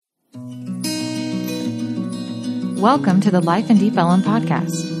Welcome to the Life in Deep Ellum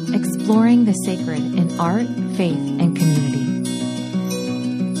podcast, exploring the sacred in art, faith, and community.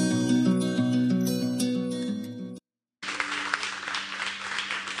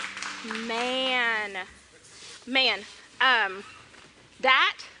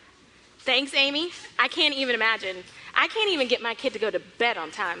 Thanks, Amy. I can't even imagine. I can't even get my kid to go to bed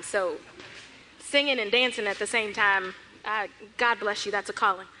on time, so singing and dancing at the same time, God bless you, that's a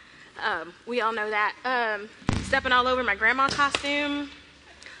calling. We all know that. Stepping all over my grandma costume.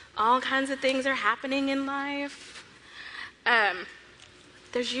 All kinds of things are happening in life.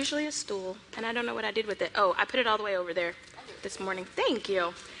 There's usually a stool, and I don't know what I did with it. Oh, I put it all the way over there this morning. Thank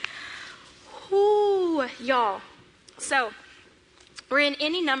you. Ooh, y'all. So, we're in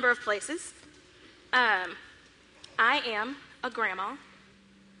any number of places. I am a grandma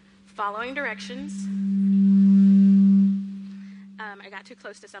following directions. I got too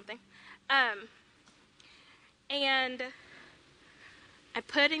close to something. And I'm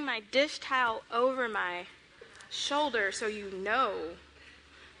putting my dish towel over my shoulder so you know,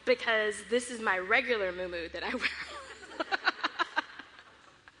 because this is my regular muumuu that I wear.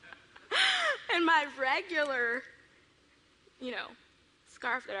 And my regular,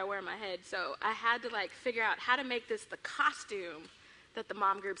 scarf that I wear on my head. So I had to figure out how to make this the costume that the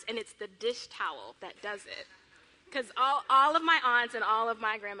mom groups, and it's the dish towel that does it. Because all of my aunts and all of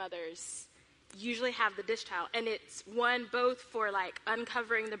my grandmothers usually have the dish towel, and it's one both for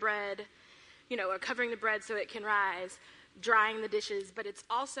uncovering the bread, or covering the bread so it can rise, drying the dishes, but it's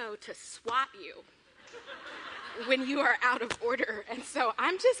also to swat you when you are out of order. And so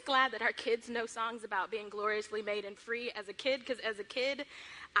I'm just glad that our kids know songs about being gloriously made and free as a kid, because as a kid,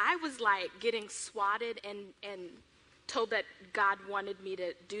 I was getting swatted and told that God wanted me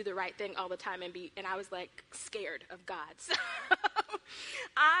to do the right thing all the time, and I was scared of God. So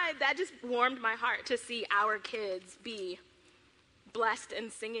that just warmed my heart to see our kids be blessed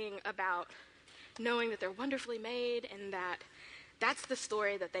and singing about knowing that they're wonderfully made, and that's the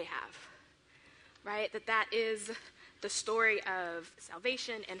story that they have. Right? That is the story of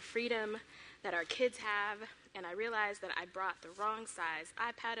salvation and freedom that our kids have. And I realized that I brought the wrong size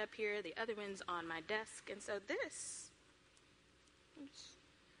iPad up here. The other one's on my desk. And so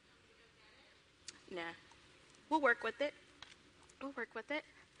we'll work with it.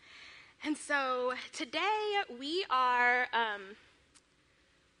 And so today we are...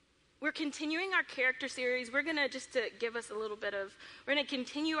 We're continuing our character series. We're going to, just to give us a little bit of, we're going to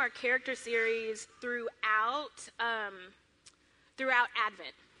continue our character series throughout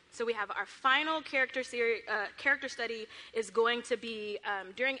Advent. So we have our final character study is going to be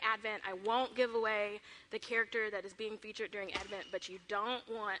during Advent. I won't give away the character that is being featured during Advent, but you don't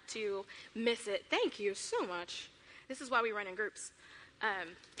want to miss it. Thank you so much. This is why we run in groups.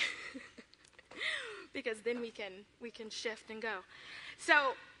 Because then we can shift and go.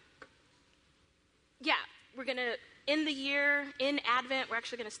 So, yeah, we're going to end the year in Advent. We're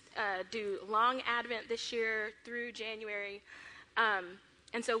actually going to do long Advent this year through January.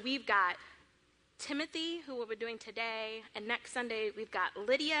 And so we've got Timothy, who we'll be doing today. And next Sunday, we've got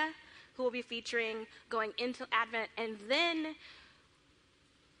Lydia, who will be featuring going into Advent. And then,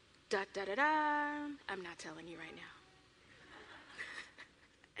 I'm not telling you right now.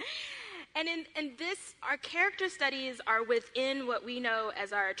 And in this, our character studies are within what we know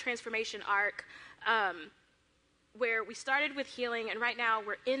as our transformation arc, where we started with healing, and right now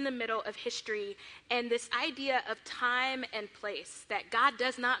we're in the middle of history, and this idea of time and place, that God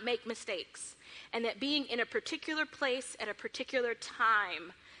does not make mistakes, and that being in a particular place at a particular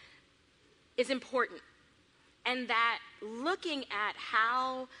time is important, and that looking at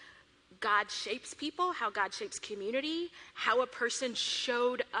how God shapes people, how God shapes community, how a person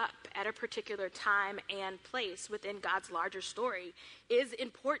showed up at a particular time and place within God's larger story is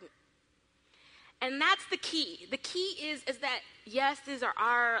important. And that's the key. The key is that, yes, these are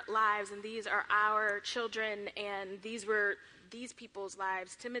our lives, and these are our children, and these were these people's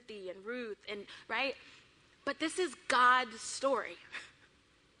lives, Timothy and Ruth, and right? But this is God's story.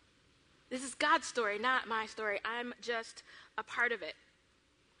 This is God's story, not my story. I'm just a part of it.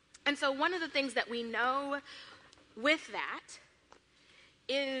 And so one of the things that we know with that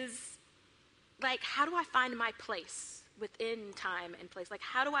is, how do I find my place within time and place?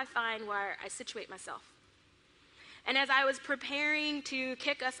 How do I find where I situate myself? And as I was preparing to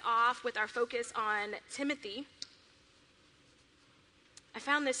kick us off with our focus on Timothy, I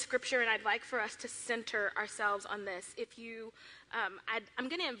found this scripture, and I'd like for us to center ourselves on this. If you, I'm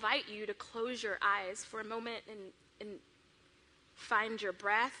going to invite you to close your eyes for a moment and find your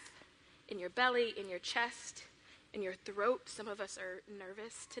breath in your belly, in your chest, in your throat. Some of us are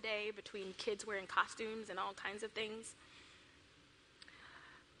nervous today between kids wearing costumes and all kinds of things.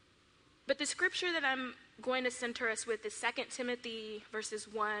 But the scripture that I'm going to center us with is 2 Timothy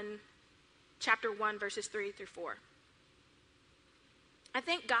chapter 1, verses 3 through 4. I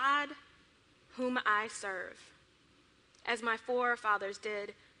thank God, whom I serve, as my forefathers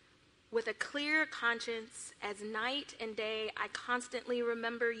did, with a clear conscience, as night and day I constantly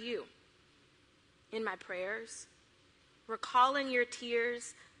remember you in my prayers. Recalling your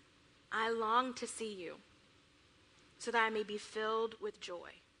tears, I long to see you, so that I may be filled with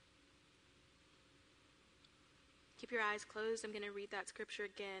joy. Keep your eyes closed. I'm going to read that scripture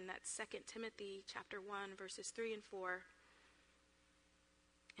again. That's 2 Timothy chapter 1, verses 3 and 4.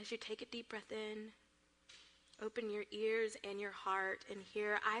 As you take a deep breath in, open your ears and your heart and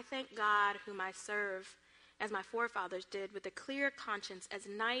hear, I thank God whom I serve, as my forefathers did, with a clear conscience, as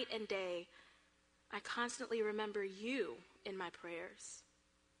night and day I constantly remember you in my prayers.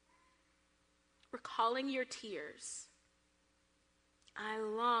 Recalling your tears, I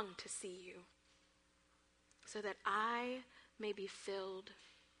long to see you, so that I may be filled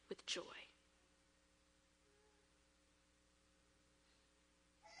with joy.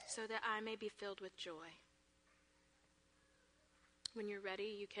 So that I may be filled with joy. When you're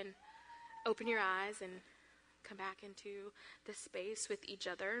ready, you can open your eyes and come back into this space with each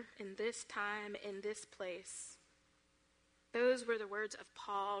other in this time, in this place. Those were the words of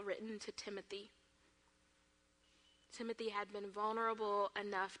Paul written to Timothy. Timothy had been vulnerable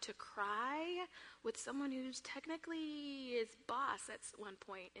enough to cry with someone who's technically his boss at one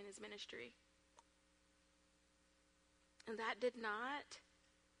point in his ministry. And that did not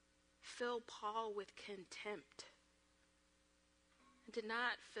fill Paul with contempt. It did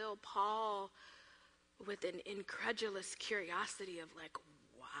not fill Paul with an incredulous curiosity of like,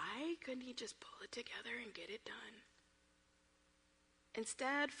 why couldn't he just pull it together and get it done?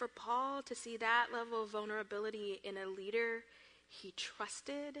 Instead, for Paul to see that level of vulnerability in a leader he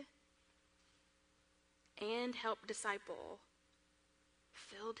trusted and helped disciple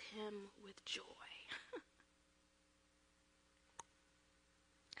filled him with joy.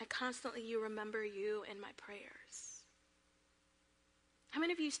 I constantly remember you in my prayers. How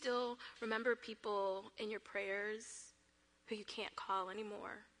many of you still remember people in your prayers who you can't call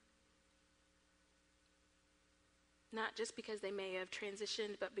anymore? Not just because they may have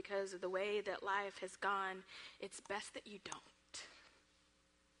transitioned, but because of the way that life has gone, it's best that you don't.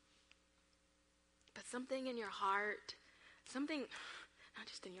 But something in your heart, something, not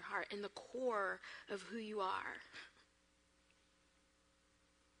just in your heart, in the core of who you are,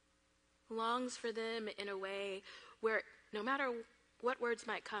 longs for them in a way where no matter what words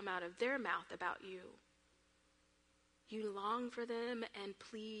might come out of their mouth about you, you long for them and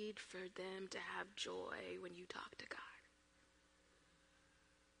plead for them to have joy when you talk to God.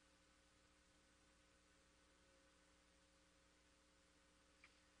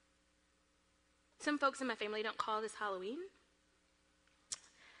 Some folks in my family don't call this Halloween.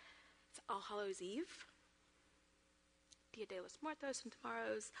 It's All Hallows Eve. Dia de los Muertos, and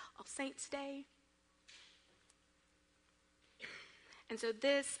tomorrow's All Saints Day. And so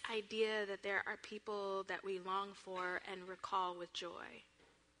this idea that there are people that we long for and recall with joy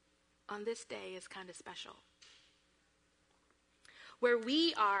on this day is kind of special. Where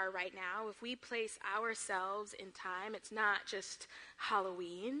we are right now, if we place ourselves in time, it's not just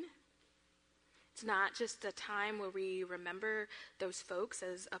Halloween. It's not just a time where we remember those folks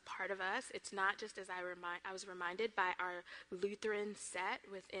as a part of us. It's not just as I was reminded by our Lutheran set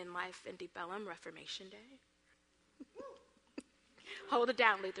within Life in Deep Ellum, Reformation Day. Hold it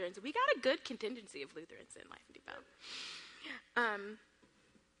down, Lutherans. We got a good contingency of Lutherans in Life in Deep Ellum.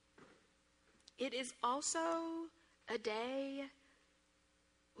 It is also a day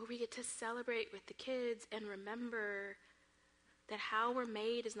where we get to celebrate with the kids and remember that how we're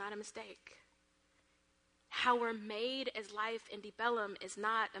made is not a mistake. How we're made as Life in Deep Ellum is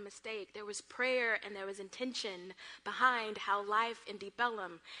not a mistake. There was prayer and there was intention behind how Life in Deep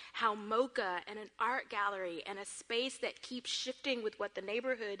Ellum, how Mocha and an art gallery and a space that keeps shifting with what the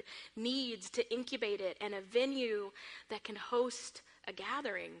neighborhood needs to incubate it, and a venue that can host a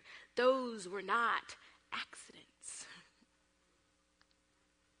gathering, those were not accidents.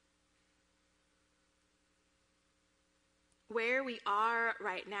 Where we are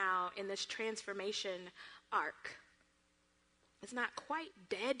right now in this transformation arc is not quite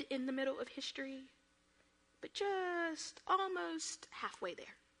dead in the middle of history, but just almost halfway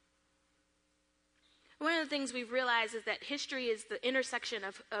there. One of the things we've realized is that history is the intersection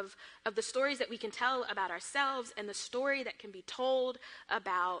of the stories that we can tell about ourselves and the story that can be told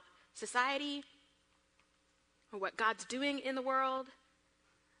about society. or what God's doing in the world,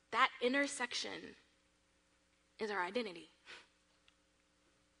 that intersection is our identity.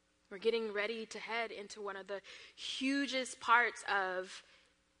 We're getting ready to head into one of the hugest parts of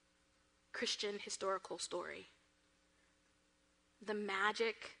Christian historical story. The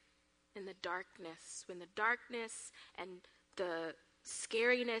magic and the darkness. When the darkness and the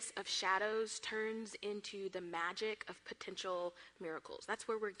scariness of shadows turns into the magic of potential miracles. That's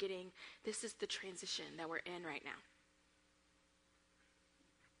where we're getting. This is the transition that we're in right now.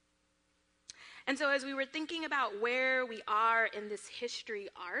 And so as we were thinking about where we are in this history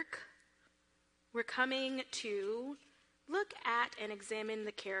arc, we're coming to look at and examine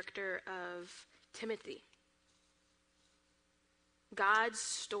the character of Timothy. God's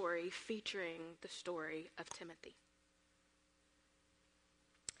story featuring the story of Timothy.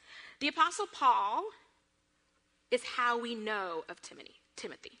 The Apostle Paul is how we know of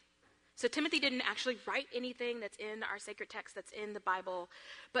Timothy. So Timothy didn't actually write anything that's in our sacred text, that's in the Bible,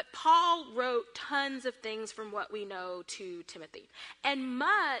 but Paul wrote tons of things from what we know to Timothy. And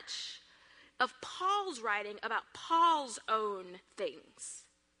much of Paul's writing about Paul's own things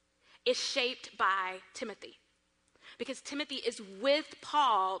is shaped by Timothy. Because Timothy is with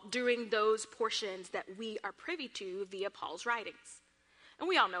Paul during those portions that we are privy to via Paul's writings. And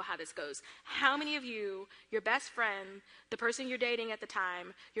we all know how this goes. How many of you, your best friend, the person you're dating at the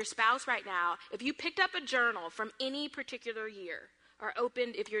time, your spouse right now, if you picked up a journal from any particular year, or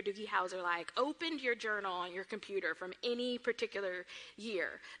opened, if you're Doogie Howser-like, opened your journal on your computer from any particular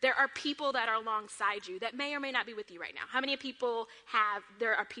year, there are people that are alongside you that may or may not be with you right now. How many people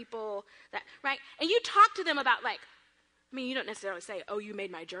there are people that, right? And you talk to them about you don't necessarily say, oh, you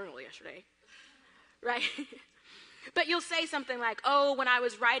made my journal yesterday, right? But you'll say something like, oh, when I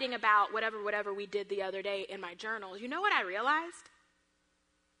was writing about whatever we did the other day in my journal, you know what I realized?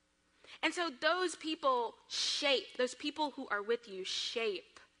 And so those people who are with you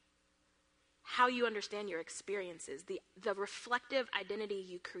shape how you understand your experiences, the reflective identity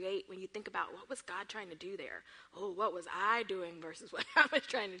you create when you think about what was God trying to do there? Oh, what was I doing versus what I was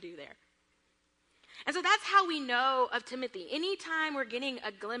trying to do there? And so that's how we know of Timothy. Anytime we're getting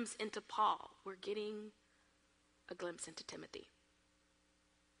a glimpse into Paul, we're getting a glimpse into Timothy.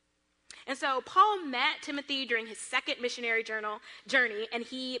 And so Paul met Timothy during his second missionary journey, and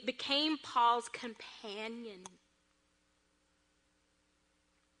he became Paul's companion,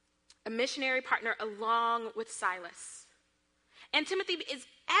 a missionary partner along with Silas. And Timothy is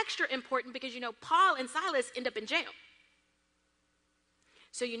extra important because, Paul and Silas end up in jail.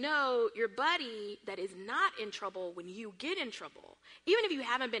 So your buddy that is not in trouble when you get in trouble, even if you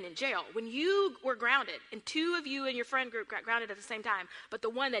haven't been in jail, when you were grounded, and two of you in your friend group got grounded at the same time, but the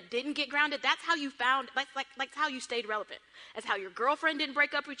one that didn't get grounded, that's how you that's how you stayed relevant. That's how your girlfriend didn't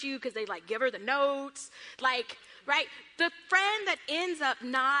break up with you because they give her the notes. Right? The friend that ends up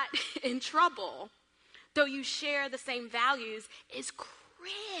not in trouble, though you share the same values, is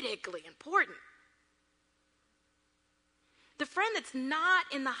critically important. The friend that's not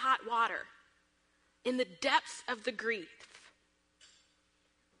in the hot water, in the depths of the grief,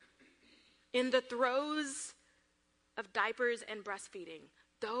 in the throes of diapers and breastfeeding,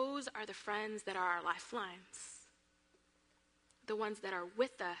 those are the friends that are our lifelines. The ones that are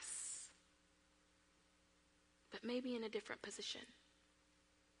with us, but maybe in a different position.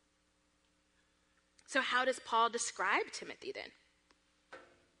 So how does Paul describe Timothy then?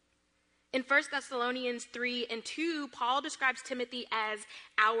 In 1 Thessalonians 3:2, Paul describes Timothy as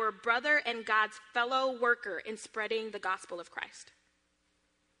our brother and God's fellow worker in spreading the gospel of Christ.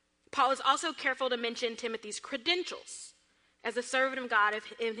 Paul is also careful to mention Timothy's credentials as a servant of God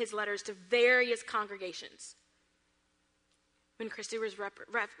in his letters to various congregations. When Christy was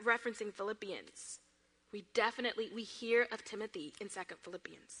referencing Philippians, we hear of Timothy in 2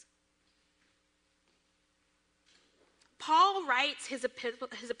 Philippians. Paul writes his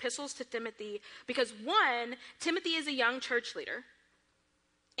epistles to Timothy because, one, Timothy is a young church leader,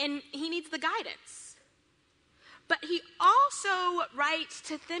 and he needs the guidance. But he also writes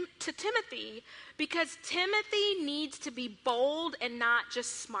to Timothy because Timothy needs to be bold and not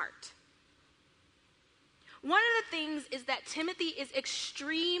just smart. One of the things is that Timothy is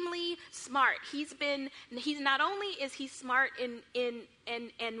extremely smart. He's not only is he smart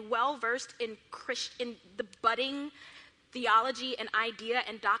and well versed in the budding theology and idea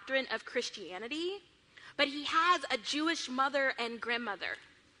and doctrine of Christianity, but he has a Jewish mother and grandmother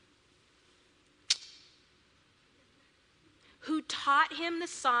who taught him the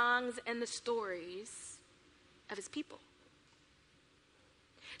songs and the stories of his people.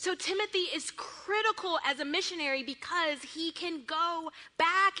 So Timothy is critical as a missionary because he can go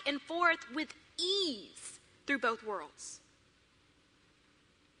back and forth with ease through both worlds.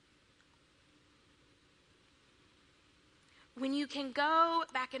 When you can go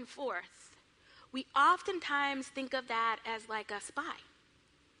back and forth, we oftentimes think of that as like a spy.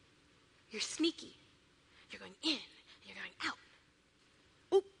 You're sneaky. You're going in, you're going out.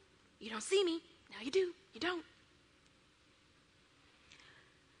 Oh, you don't see me. Now you do. You don't.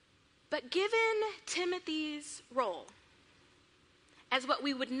 But given Timothy's role as what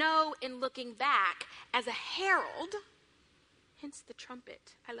we would know in looking back as a herald, hence the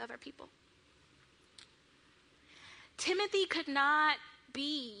trumpet. I love our people. Timothy could not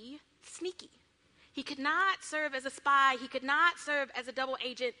be sneaky. He could not serve as a spy. He could not serve as a double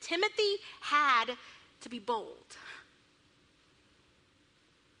agent. Timothy had to be bold.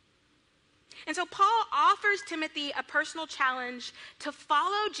 And so Paul offers Timothy a personal challenge to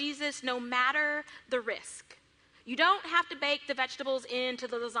follow Jesus no matter the risk. You don't have to bake the vegetables into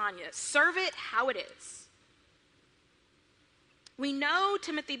the lasagna. Serve it how it is. We know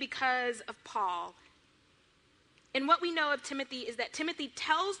Timothy because of Paul. And what we know of Timothy is that Timothy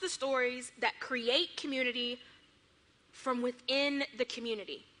tells the stories that create community from within the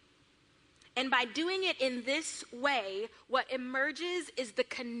community. And by doing it in this way, what emerges is the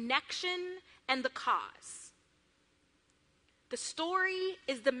connection and the cause. The story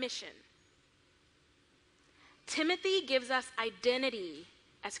is the mission. Timothy gives us identity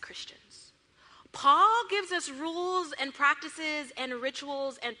as Christians. Paul gives us rules and practices and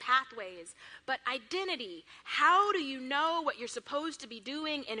rituals and pathways. But identity, how do you know what you're supposed to be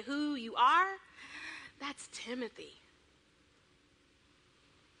doing and who you are? That's Timothy.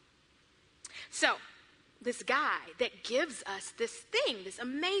 So, this guy that gives us this thing, this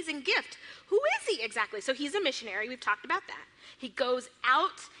amazing gift, who is he exactly? So he's a missionary. We've talked about that. He goes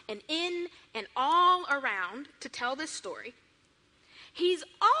out and in and all around to tell this story. He's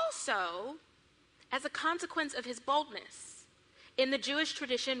also, as a consequence of his boldness, in the Jewish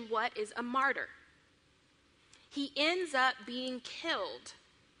tradition, what is a martyr? He ends up being killed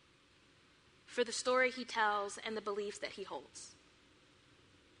for the story he tells and the beliefs that he holds.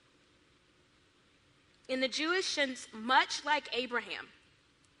 In the Jewish sense, much like Abraham,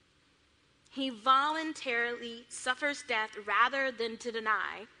 he voluntarily suffers death rather than to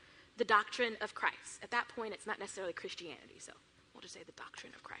deny the doctrine of Christ. At that point, it's not necessarily Christianity, so we'll just say the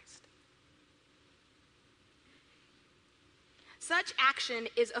doctrine of Christ. Such action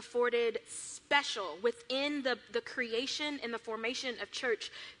is afforded special within the creation and the formation of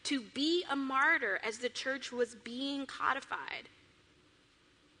church to be a martyr as the church was being codified.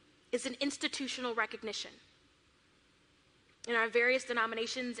 Is an institutional recognition. In our various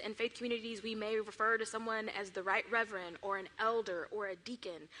denominations and faith communities, we may refer to someone as the right reverend or an elder or a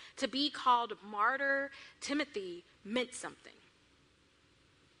deacon. To be called martyr, Timothy meant something.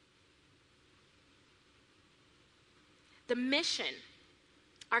 The mission,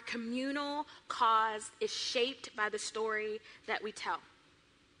 our communal cause, is shaped by the story that we tell.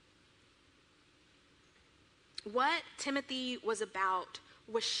 What Timothy was about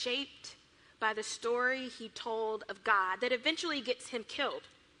was shaped by the story he told of God that eventually gets him killed.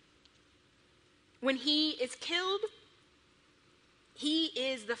 When he is killed, he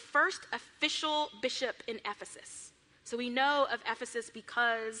is the first official bishop in Ephesus. So we know of Ephesus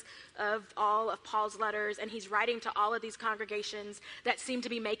because of all of Paul's letters, and he's writing to all of these congregations that seem to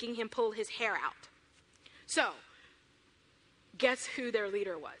be making him pull his hair out. So, guess who their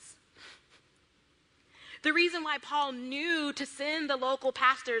leader was? The reason why Paul knew to send the local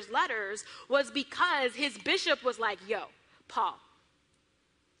pastors letters was because his bishop was like, yo, Paul,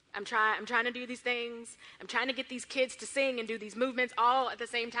 I'm trying to do these things. I'm trying to get these kids to sing and do these movements all at the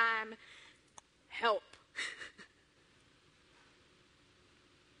same time. Help.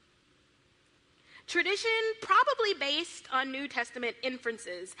 Tradition, probably based on New Testament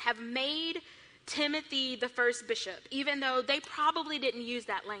inferences, have made Timothy the first bishop, even though they probably didn't use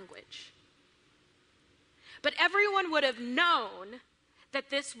that language. But everyone would have known that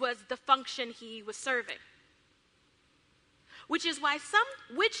this was the function he was serving. Which is why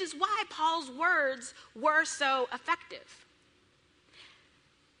Paul's words were so effective.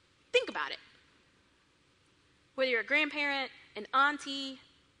 Think about it. Whether you're a grandparent, an auntie,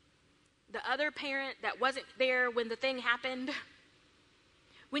 the other parent that wasn't there when the thing happened,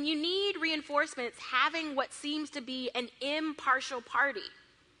 when you need reinforcements, having what seems to be an impartial party.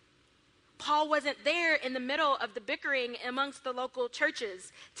 Paul wasn't there in the middle of the bickering amongst the local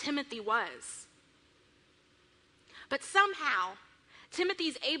churches. Timothy was. But somehow,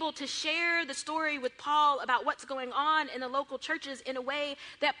 Timothy's able to share the story with Paul about what's going on in the local churches in a way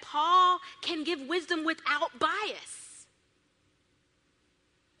that Paul can give wisdom without bias.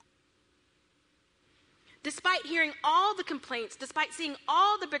 Despite hearing all the complaints, despite seeing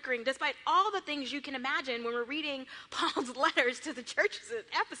all the bickering, despite all the things you can imagine when we're reading Paul's letters to the churches at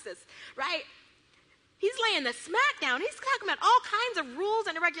Ephesus, right? He's laying the smack down. He's talking about all kinds of rules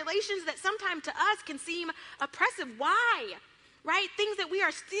and regulations that sometimes to us can seem oppressive. Why? Right? Things that we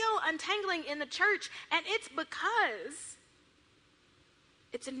are still untangling in the church. And it's because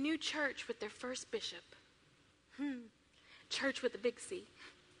it's a new church with their first bishop. Church with a big C.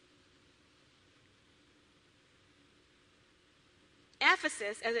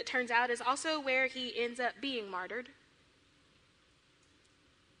 Ephesus, as it turns out, is also where he ends up being martyred.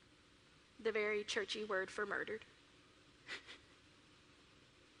 The very churchy word for murdered.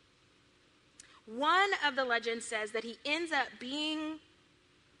 One of the legends says that he ends up being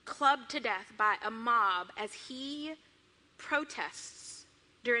clubbed to death by a mob as he protests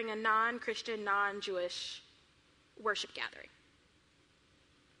during a non-Christian, non-Jewish worship gathering,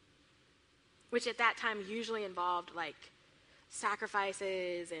 which at that time usually involved like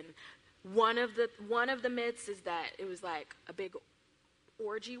sacrifices, and one of the myths is that it was like a big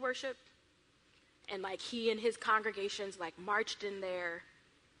orgy worship, and like he and his congregations like marched in there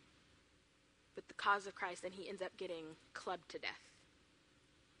with the cause of Christ, and he ends up getting clubbed to death.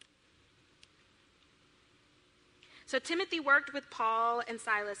 So Timothy worked with Paul and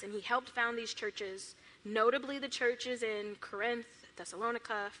Silas, and he helped found these churches, notably the churches in Corinth,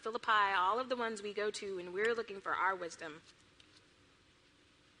 Thessalonica, Philippi, all of the ones we go to when we're looking for our wisdom.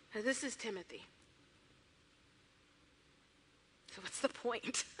 Now, this is Timothy. So what's the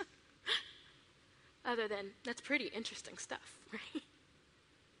point? Other than, that's pretty interesting stuff, right?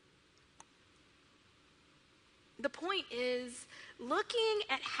 The point is looking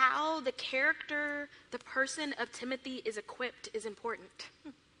at how the character, the person of Timothy is equipped is important.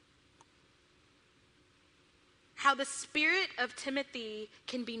 How the spirit of Timothy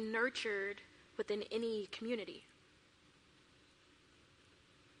can be nurtured within any community.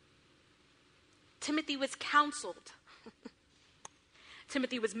 Timothy was counseled.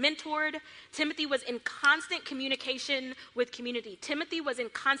 Timothy was mentored. Timothy was in constant communication with community. Timothy was in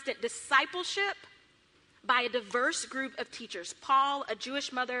constant discipleship by a diverse group of teachers. Paul, a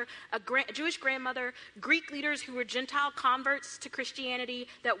Jewish mother, a Jewish grandmother, Greek leaders who were Gentile converts to Christianity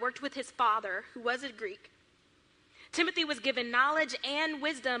that worked with his father, who was a Greek. Timothy was given knowledge and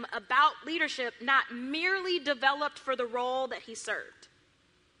wisdom about leadership, not merely developed for the role that he served.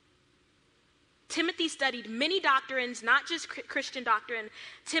 Timothy studied many doctrines, not just Christian doctrine.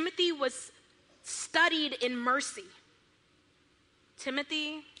 Timothy was studied in mercy.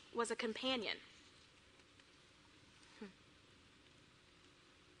 Timothy was a companion.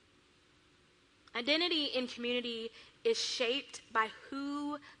 Identity in community is shaped by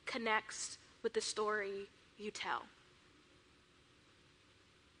who connects with the story you tell.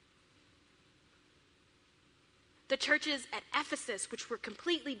 The churches at Ephesus, which were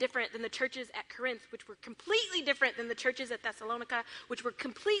completely different than the churches at Corinth, which were completely different than the churches at Thessalonica, which were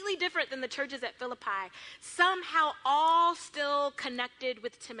completely different than the churches at Philippi, somehow all still connected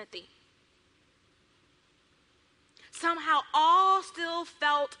with Timothy. Somehow all still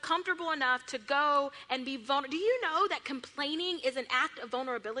felt comfortable enough to go and be vulnerable. Do you know that complaining is an act of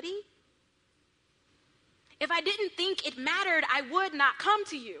vulnerability? If I didn't think it mattered, I would not come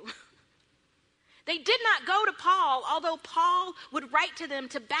to you. They did not go to Paul, although Paul would write to them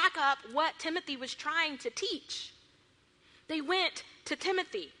to back up what Timothy was trying to teach. They went to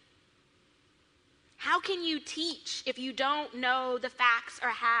Timothy. How can you teach if you don't know the facts or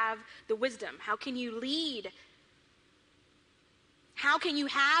have the wisdom? How can you lead? How can you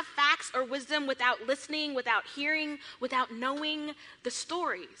have facts or wisdom without listening, without hearing, without knowing the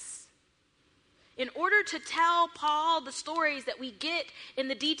stories? In order to tell Paul the stories that we get in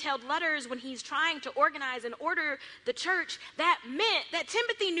the detailed letters when he's trying to organize and order the church, that meant that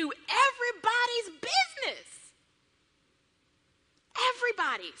Timothy knew everybody's business.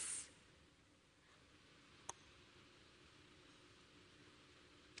 Everybody's.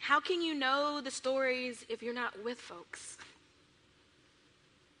 How can you know the stories if you're not with folks?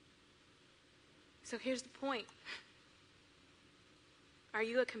 So here's the point. Are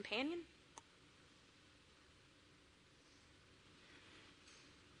you a companion?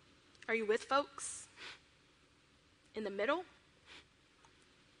 Are you with folks? In the middle?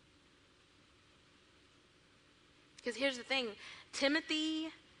 Because here's the thing. Timothy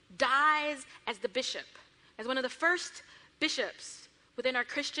dies as the bishop, as one of the first bishops within our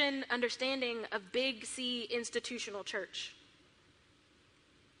Christian understanding of Big C institutional church.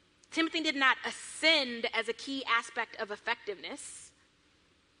 Timothy did not ascend as a key aspect of effectiveness.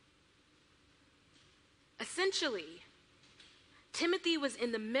 Essentially, Timothy was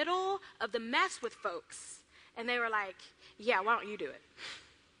in the middle of the mess with folks, and they were like, yeah, why don't you do it?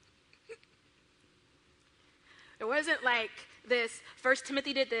 It wasn't like this, first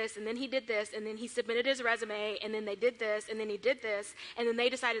Timothy did this, and then he did this, and then he submitted his resume, and then they did this, and then he did this, and then they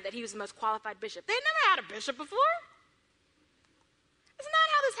decided that he was the most qualified bishop. They never had a bishop before. That's not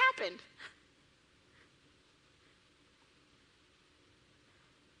how this happened.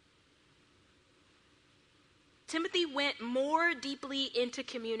 Timothy went more deeply into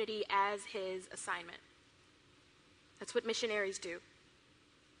community as his assignment. That's what missionaries do.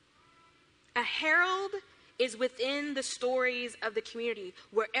 A herald is within the stories of the community,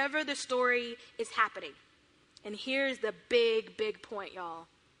 wherever the story is happening. And here's the big, big point, y'all.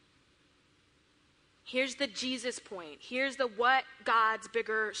 Here's the Jesus point. Here's the what God's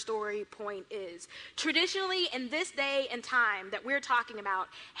bigger story point is. Traditionally, in this day and time that we're talking about,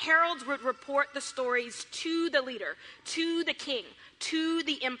 heralds would report the stories to the leader, to the king, to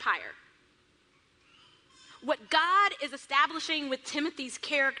the empire. What God is establishing with Timothy's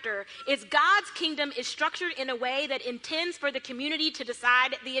character is God's kingdom is structured in a way that intends for the community to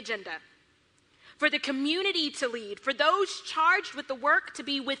decide the agenda, for the community to lead, for those charged with the work to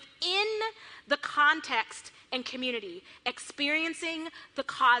be within the context and community, experiencing the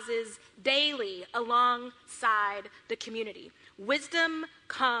causes daily alongside the community. Wisdom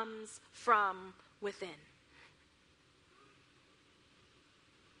comes from within.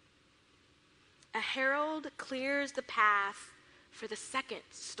 A herald clears the path for the second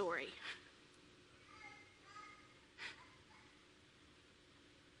story.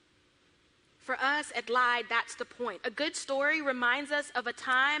 For us at Lied, that's the point. A good story reminds us of a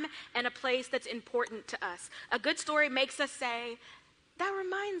time and a place that's important to us. A good story makes us say, that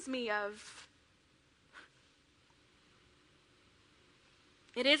reminds me of.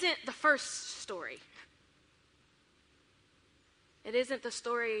 It isn't the first story. It isn't the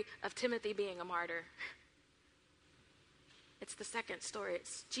story of Timothy being a martyr. It's the second story.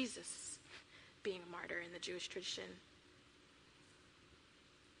 It's Jesus being a martyr in the Jewish tradition.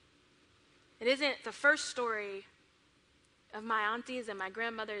 It isn't the first story of my aunties and my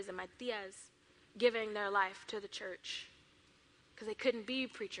grandmothers and my tias giving their life to the church because they couldn't be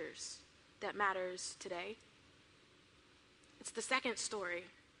preachers that matters today. It's the second story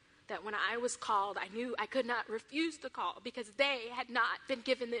that when I was called, I knew I could not refuse the call because they had not been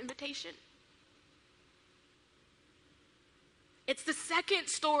given the invitation. It's the second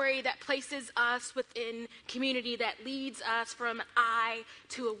story that places us within community, that leads us from I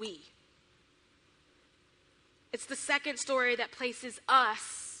to a we. It's the second story that places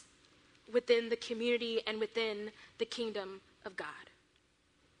us within the community and within the kingdom of God.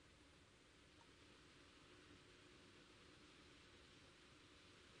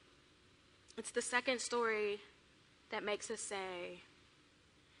 It's the second story that makes us say,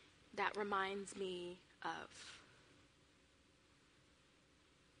 that reminds me of.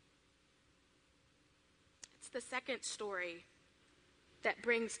 It's the second story that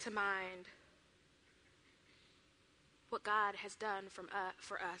brings to mind what God has done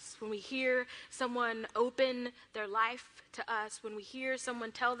for us. When we hear someone open their life to us, when we hear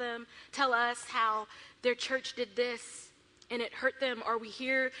someone tell us how their church did this and it hurt them, or we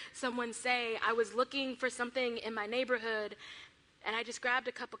hear someone say, I was looking for something in my neighborhood and I just grabbed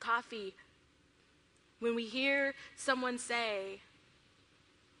a cup of coffee. When we hear someone say,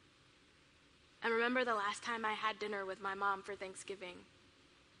 I remember the last time I had dinner with my mom for Thanksgiving.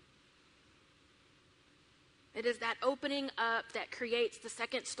 It is that opening up that creates the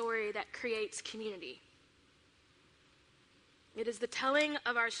second story that creates community. It is the telling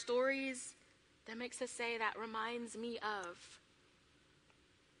of our stories that makes us say, that reminds me of.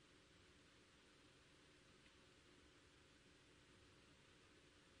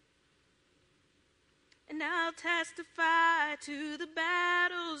 And I'll testify to the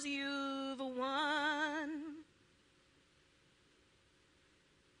battles you've won.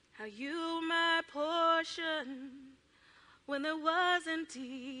 How you were my portion when there wasn't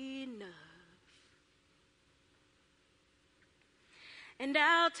enough. And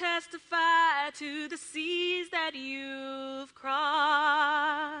I'll testify to the seas that you've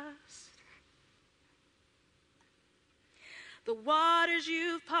crossed, the waters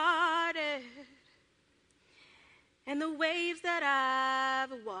you've parted, and the waves that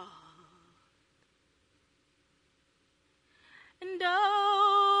I've walked. And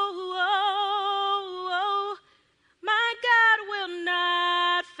oh, my God will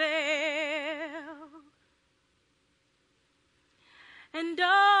not fail. And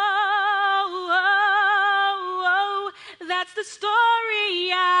oh, that's the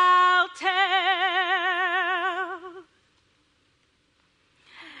story I'll tell.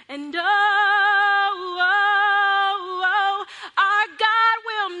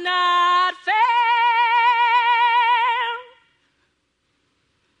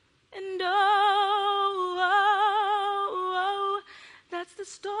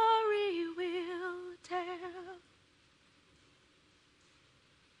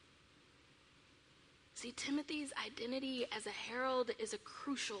 See, Timothy's identity as a herald is a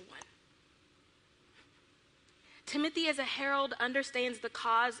crucial one. Timothy as a herald understands the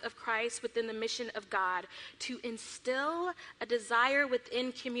cause of Christ within the mission of God to instill a desire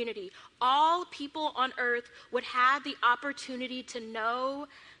within community. All people on earth would have the opportunity to know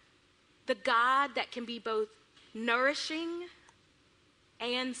the God that can be both nourishing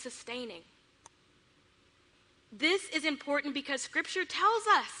and sustaining. This is important because Scripture tells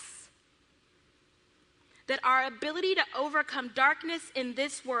us that our ability to overcome darkness in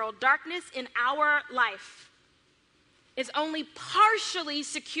this world, darkness in our life, is only partially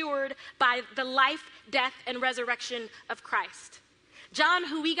secured by the life, death, and resurrection of Christ. John,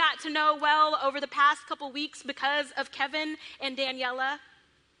 who we got to know well over the past couple weeks because of Kevin and Daniela.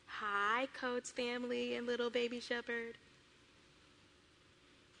 Hi, Coates family and little baby shepherd.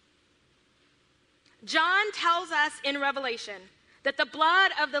 John tells us in Revelation that the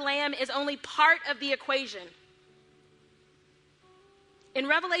blood of the Lamb is only part of the equation. In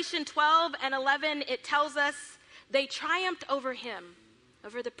Revelation 12 and 11, it tells us they triumphed over him,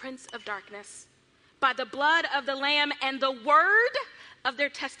 over the prince of darkness, by the blood of the Lamb and the word of their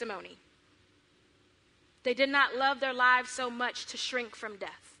testimony. They did not love their lives so much to shrink from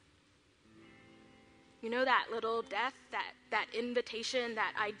death. You know that little death, that invitation,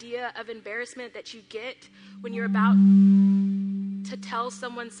 that idea of embarrassment that you get when you're about to tell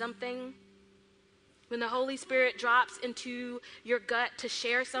someone something? When the Holy Spirit drops into your gut to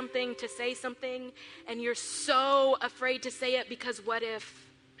share something, to say something, and you're so afraid to say it because what if?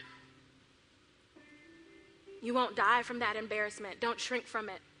 You won't die from that embarrassment. Don't shrink from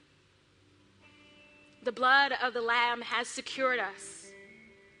it. The blood of the Lamb has secured us.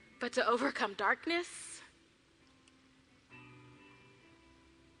 But to overcome darkness,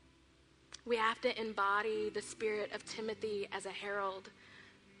 we have to embody the spirit of Timothy as a herald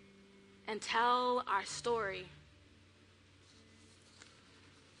and tell our story.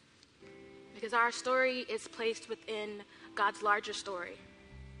 Because our story is placed within God's larger story,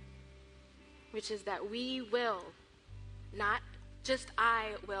 which is that we will, not just I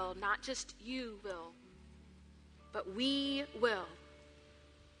will, not just you will, but we will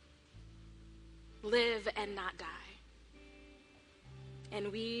live and not die. And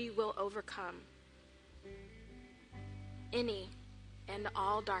we will overcome any and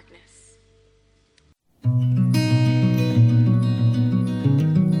all darkness